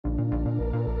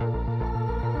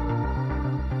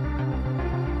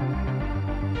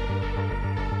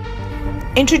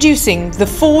Introducing the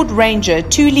Ford Ranger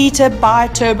 2-litre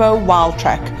bi-turbo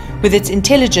Wildtrak with its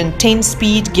intelligent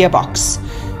 10-speed gearbox.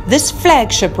 This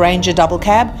flagship Ranger double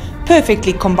cab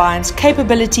perfectly combines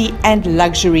capability and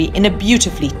luxury in a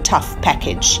beautifully tough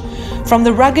package. From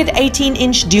the rugged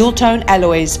 18-inch dual-tone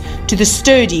alloys to the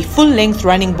sturdy full-length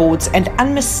running boards and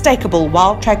unmistakable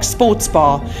Wildtrak sports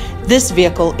bar, this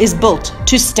vehicle is built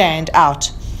to stand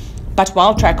out. But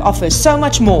Wildtrak offers so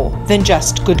much more than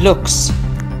just good looks.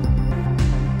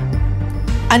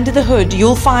 Under the hood,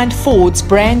 you'll find Ford's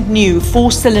brand new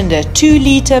 4-cylinder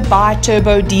 2-litre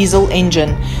bi-turbo diesel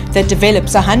engine that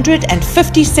develops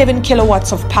 157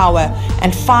 kilowatts of power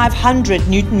and 500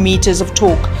 Newton meters of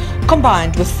torque,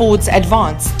 combined with Ford's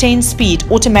advanced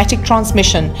 10-speed automatic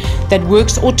transmission that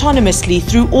works autonomously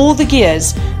through all the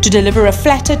gears to deliver a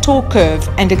flatter torque curve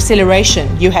and acceleration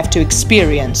you have to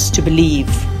experience to believe.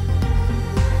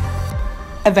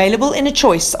 Available in a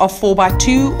choice of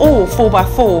 4x2 or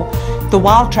 4x4, the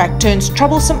Wildtrak turns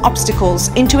troublesome obstacles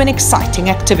into an exciting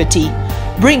activity.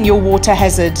 Bring your water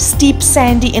hazard, steep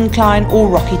sandy incline or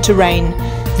rocky terrain.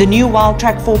 The new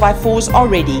Wildtrak 4x4s are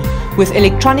ready, with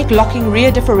electronic locking rear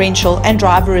differential and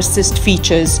driver assist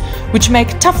features, which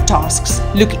make tough tasks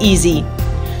look easy.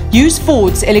 Use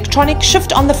Ford's electronic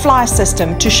shift-on-the-fly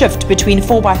system to shift between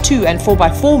 4x2 and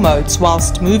 4x4 modes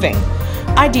whilst moving.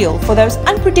 Ideal for those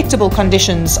unpredictable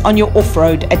conditions on your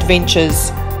off-road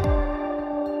adventures.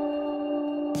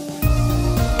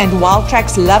 And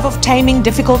Wildtrak's love of taming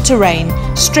difficult terrain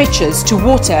stretches to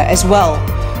water as well.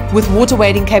 With water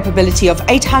wading capability of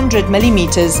 800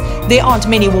 millimeters, there aren't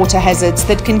many water hazards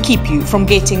that can keep you from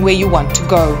getting where you want to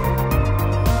go.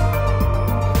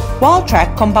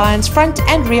 Wildtrak combines front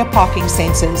and rear parking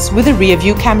sensors with a rear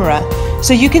view camera,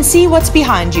 so you can see what's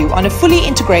behind you on a fully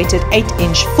integrated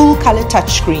 8-inch full-color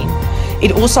touchscreen.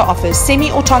 It also offers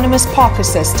semi-autonomous park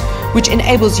assist, which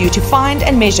enables you to find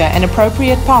and measure an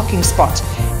appropriate parking spot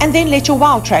and then let your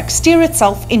Wildtrak steer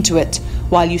itself into it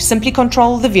while you simply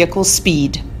control the vehicle's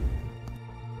speed.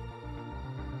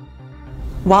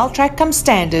 Wildtrak comes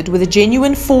standard with a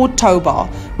genuine Ford tow bar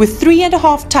with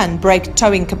 3.5-ton brake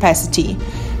towing capacity.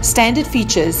 Standard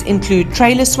features include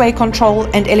trailer sway control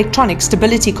and electronic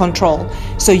stability control,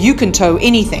 so you can tow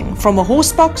anything from a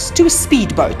horsebox to a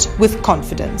speedboat with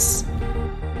confidence.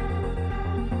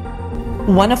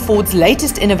 One of Ford's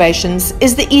latest innovations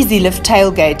is the Easy Lift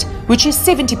tailgate, which is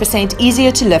 70%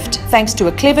 easier to lift thanks to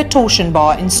a clever torsion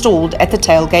bar installed at the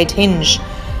tailgate hinge.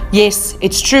 Yes,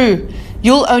 it's true.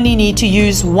 You'll only need to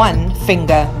use one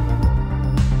finger.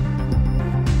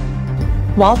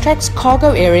 Wildtrak's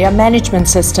cargo area management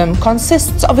system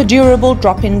consists of a durable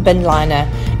drop-in bin liner,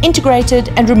 integrated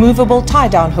and removable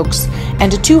tie-down hooks,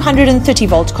 and a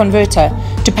 230-volt converter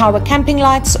to power camping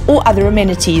lights or other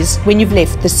amenities when you've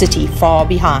left the city far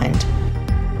behind.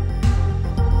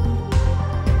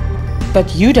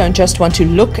 But you don't just want to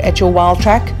look at your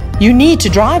Wildtrak, you need to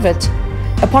drive it.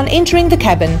 Upon entering the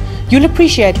cabin, you'll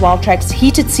appreciate Wildtrak's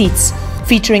heated seats,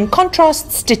 featuring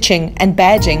contrast stitching and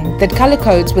badging that color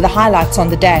codes with the highlights on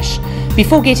the dash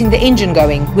before getting the engine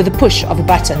going with the push of a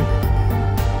button.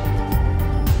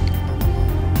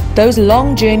 Those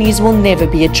long journeys will never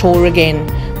be a chore again,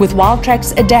 with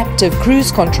Wildtrak's adaptive cruise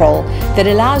control that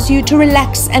allows you to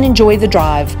relax and enjoy the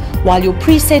drive, while your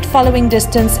preset following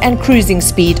distance and cruising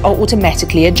speed are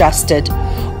automatically adjusted.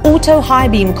 Auto high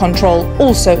beam control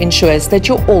also ensures that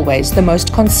you're always the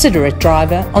most considerate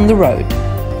driver on the road.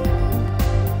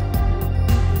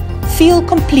 Feel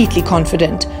completely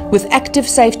confident with active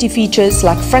safety features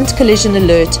like front collision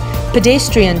alert,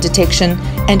 pedestrian detection,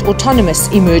 and autonomous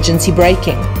emergency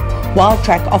braking.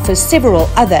 Wildtrak offers several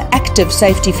other active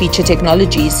safety feature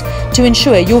technologies to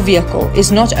ensure your vehicle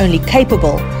is not only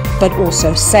capable but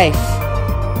also safe.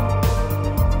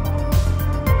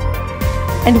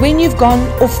 And when you've gone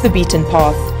off the beaten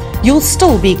path, you'll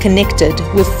still be connected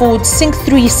with Ford's Sync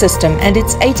 3 system and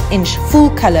its 8-inch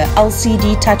full-color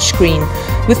LCD touchscreen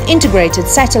with integrated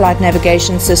satellite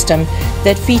navigation system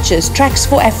that features Tracks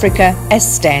for Africa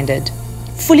as standard.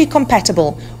 Fully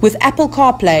compatible with Apple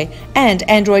CarPlay and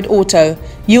Android Auto,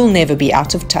 you'll never be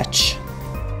out of touch.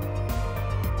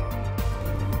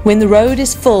 When the road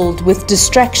is filled with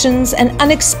distractions and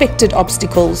unexpected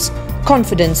obstacles,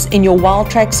 confidence in your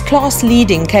Wildtrak's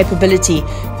class-leading capability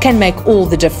can make all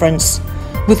the difference.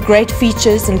 With great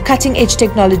features and cutting-edge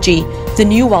technology, the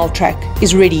new Wildtrak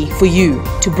is ready for you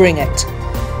to bring it.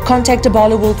 Contact a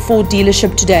Barloworld Ford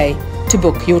dealership today to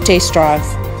book your test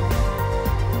drive.